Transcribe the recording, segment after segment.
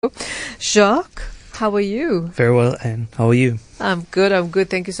Jacques, how are you? Very well, Anne. How are you? I'm good.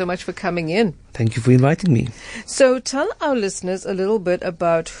 Thank you so much for coming in. Thank you for inviting me. So tell our listeners a little bit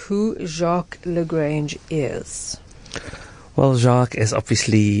about who Jacques Lagrange is. Well, Jacques is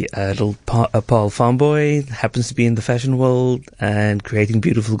obviously a little Paul farm boy, happens to be in the fashion world and creating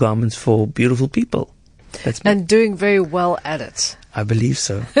beautiful garments for beautiful people. That's me. And doing very well at it. I believe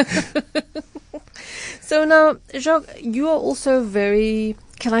so. So now, Jacques, you are also very,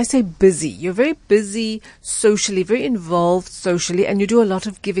 can I say busy? You're very busy socially, very involved socially, and you do a lot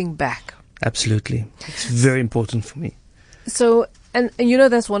of giving back. Absolutely. It's very important for me. So, and you know,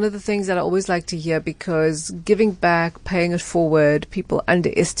 that's one of the things that I always like to hear, because giving back, paying it forward, people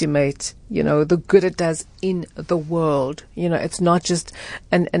underestimate, the good it does in the world. It's not just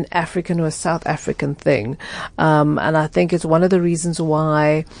an African or a South African thing. And I think it's one of the reasons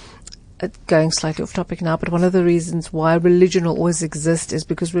why, going slightly off topic now, but one of the reasons why religion will always exist is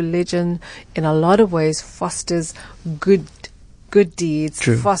because religion, in a lot of ways, fosters good deeds,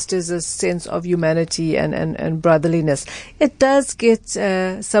 True. Fosters a sense of humanity and brotherliness. It does get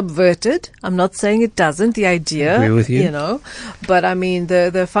subverted. I'm not saying it doesn't, the idea. I agree with you. But I mean,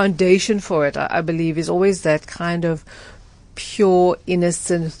 the foundation for it, I believe, is always that kind of pure,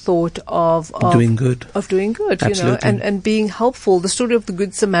 innocent thought of doing good. Of doing good, Absolutely. and being helpful. The story of the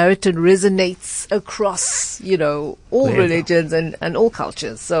Good Samaritan resonates across, all religions and all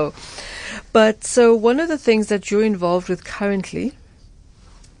cultures. So one of the things that you're involved with currently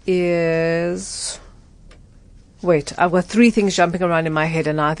is... Wait, I've got three things jumping around in my head,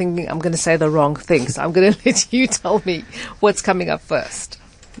 and I think I'm going to say the wrong things. I'm going to let you tell me what's coming up first.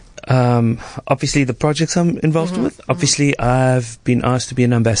 Obviously the projects I'm involved with. Obviously I've been asked to be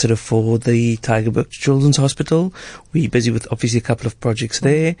an ambassador for the Tygerberg Children's Hospital. We're busy with obviously a couple of projects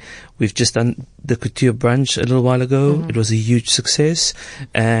there. We've just done the couture brunch a little while ago. It was a huge success,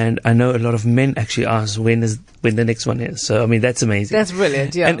 and I know a lot of men actually ask when the next one is. So I mean, that's amazing. That's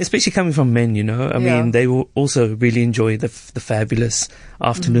brilliant, yeah. And especially coming from men, I mean, they will also really enjoy the fabulous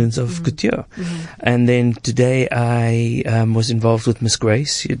afternoons of couture. And then today I was involved with Miss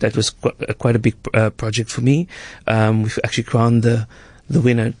Grace. That was quite a big project for me. We've actually crowned the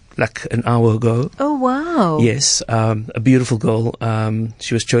winner like an hour ago. Oh, wow. Yes, a beautiful girl.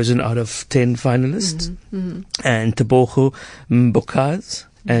 She was chosen out of 10 finalists. And Tebogo Mbokaz.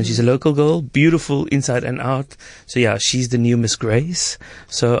 And she's a local girl, beautiful inside and out. So yeah, she's the new Miss Grace.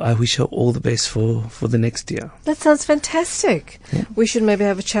 So I wish her all the best for the next year. That sounds fantastic. Yeah. We should maybe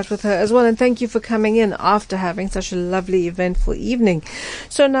have a chat with her as well. And thank you for coming in after having such a lovely, eventful evening.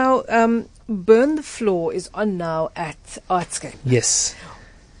 So now, Burn the Floor is on now at Artscape. Yes.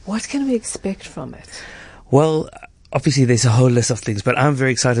 What can we expect from it? Well, obviously there's a whole list of things, but I'm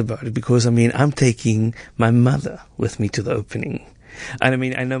very excited about it because, I mean, I'm taking my mother with me to the opening. And I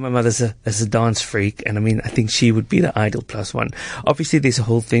mean, I know my mother's a dance freak, and I mean, I think she would be the ideal plus one. Obviously, there's a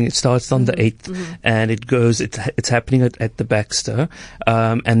whole thing. It starts on the 8th, and it goes, it's happening at the Baxter,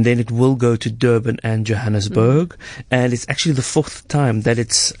 and then it will go to Durban and Johannesburg, and it's actually the 4th time that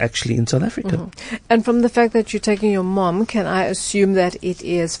it's actually in South Africa. And from the fact that you're taking your mom, can I assume that it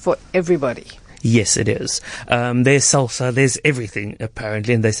is for everybody? Yes, it is. There's salsa, there's everything,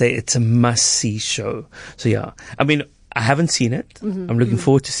 apparently, and they say it's a must-see show. So yeah, I mean, I haven't seen it. I'm looking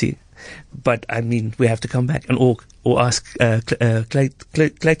forward to see it. But, I mean, we have to come back and or ask Clayton.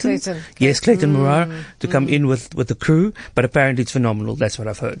 Yes, Clayton Morar to come in with the crew. But apparently it's phenomenal. That's what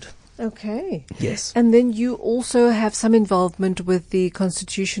I've heard. Okay. Yes. And then you also have some involvement with the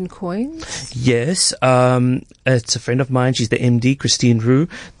Constitution coins? Yes. It's a friend of mine. She's the MD, Christine Roux.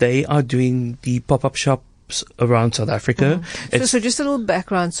 They are doing the pop-up shop around South Africa. So just a little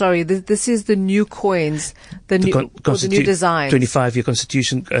background. Sorry, this is the new coins, the new design. 25-year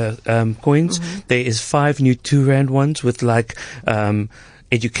Constitution coins. There is 5 new 2 rand ones with like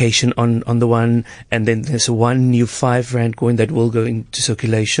education on the one, and then there's one new 5 rand coin that will go into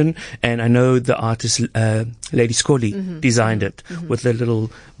circulation. And I know the artist Lady Scully designed it with the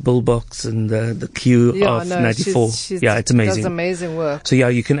little bull box and the Q of 94. Yeah, it's amazing. Does amazing work. So yeah,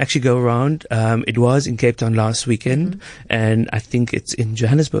 you can actually go around. It was in Cape Town last weekend, and I think it's in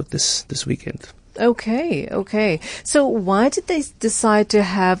Johannesburg this weekend. Okay. So why did they decide to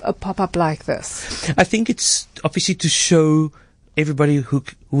have a pop-up like this? I think it's obviously to show everybody who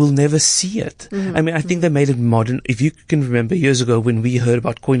will never see it. I mean, I think they made it modern. If you can remember years ago when we heard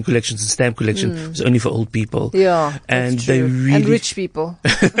about coin collections and stamp collection, it was only for old people. Yeah, and that's they true. really and rich people.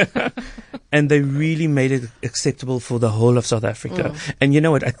 And they really made it acceptable for the whole of South Africa. And you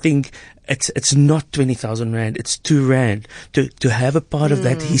know what? I think it's not 20,000 rand. It's 2 rand to have a part of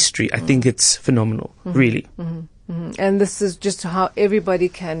that history. I think it's phenomenal, really. And this is just how everybody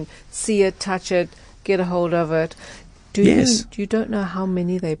can see it, touch it, get a hold of it. You don't know how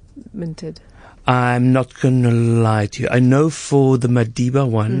many they minted? I'm not going to lie to you. I know for the Madiba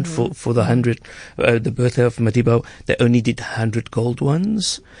one, for the 100, the birthday of Madiba, they only did 100 gold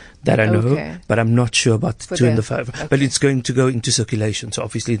ones. That I know, but I'm not sure about the 2 and the 5. Okay. But it's going to go into circulation, so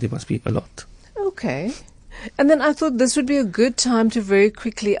obviously there must be a lot. Okay. And then I thought this would be a good time to very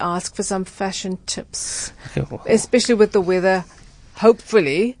quickly ask for some fashion tips, especially with the weather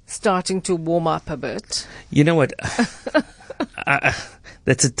hopefully starting to warm up a bit. You know what?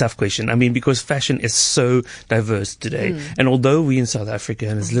 That's a tough question. I mean, because fashion is so diverse today. And although we're in South Africa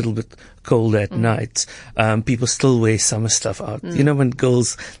and it's a little bit cold at night, people still wear summer stuff out. You know, when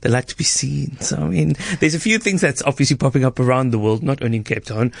girls, they like to be seen. So, I mean, there's a few things that's obviously popping up around the world, not only in Cape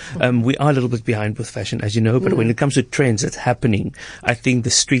Town. We are a little bit behind with fashion, as you know, but when it comes to trends that's happening, I think the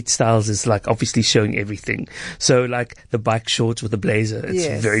street styles is like obviously showing everything. So like the bike shorts with the blazer,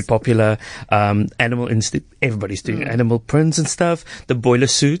 it's very popular. Animal instinct, everybody's doing animal prints and stuff. The boiler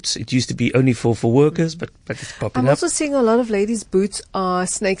suits, it used to be only for workers, but it's popping up. I'm also seeing a lot of ladies' boots are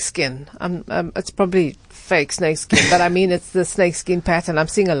snakeskin. It's probably fake snakeskin, but I mean it's the snakeskin pattern. I'm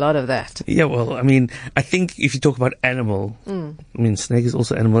seeing a lot of that. Yeah, well, I mean, I think if you talk about animal, I mean, snake is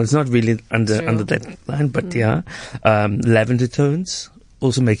also animal. It's not really under that line, but lavender tones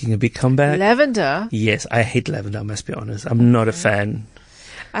also making a big comeback. Lavender? Yes, I hate lavender, I must be honest. I'm not a fan.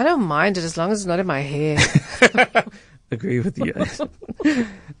 I don't mind it as long as it's not in my hair. Agree with you.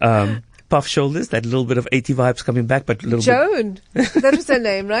 Puff shoulders, that little bit of 80 vibes coming back, but a little Joan. That was her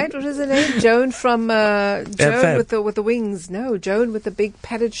name, right? What was her name? Joan from Joan with the wings. No, Joan with the big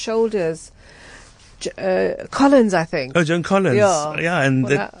padded shoulders. Collins, I think. Oh, Joan Collins. Yeah. And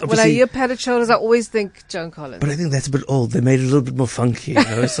when I hear padded shoulders, I always think Joan Collins. But I think that's a bit old. They made it a little bit more funky, you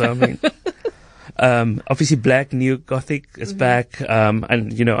know. So I mean, obviously black neo-gothic is back.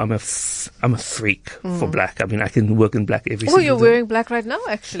 And you know, I'm a freak for black. I mean, I can work in black every single day. Oh, you're wearing black right now,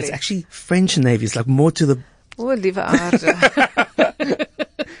 actually. It's actually French navy. It's like more to the... Oh, liever aarde.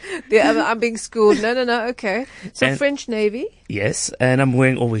 Yeah, I'm being schooled. No, okay. So and French navy? Yes, and I'm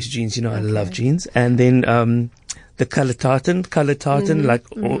wearing always jeans. You know, I love jeans. And then the color tartan, like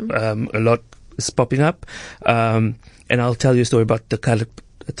a lot is popping up. And I'll tell you a story about the color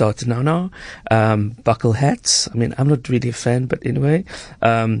tartan now. Buckle hats. I mean, I'm not really a fan, but anyway.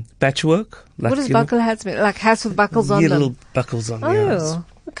 Patchwork. Like, what does buckle hats mean? Like hats with buckles on them? Little buckles on. Oh,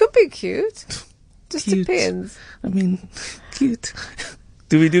 it could be cute. Just depends. I mean, cute.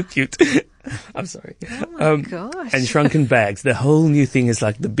 Do we do cute? I'm sorry. Oh my gosh. And shrunken bags. The whole new thing is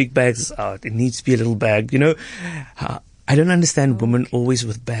like the big bags is out. It needs to be a little bag. You know, I don't understand women always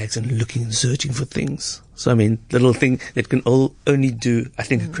with bags and looking and searching for things. So, I mean, little thing that can only do, I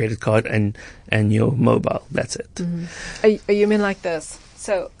think, a credit card and your mobile. That's it. Are you mean like this?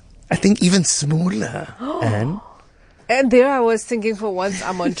 So I think even smaller. And there I was thinking for once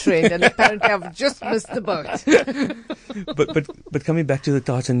I'm on trend, and apparently I've just missed the boat. But coming back to the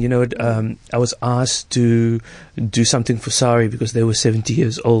tartan, you know, I was asked to do something for Sari because they were 70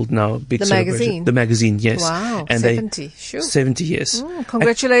 years old now. The magazine? The magazine, yes. Wow, and 70, sure. 70 years.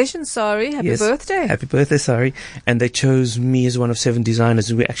 Congratulations, Sari. Happy birthday. Happy birthday, Sari. And they chose me as one of 7 designers,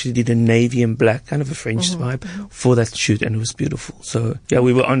 and we actually did a navy and black, kind of a French vibe for that shoot, and it was beautiful. So, yeah,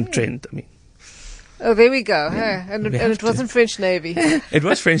 we were on trend, I mean. Oh, there we go. Yeah. And it wasn't French Navy. It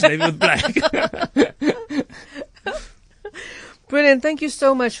was French Navy with black. Brilliant. Thank you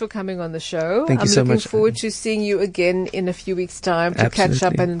so much for coming on the show. Thank you so much. I'm looking forward to seeing you again in a few weeks' time to catch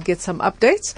up and get some updates.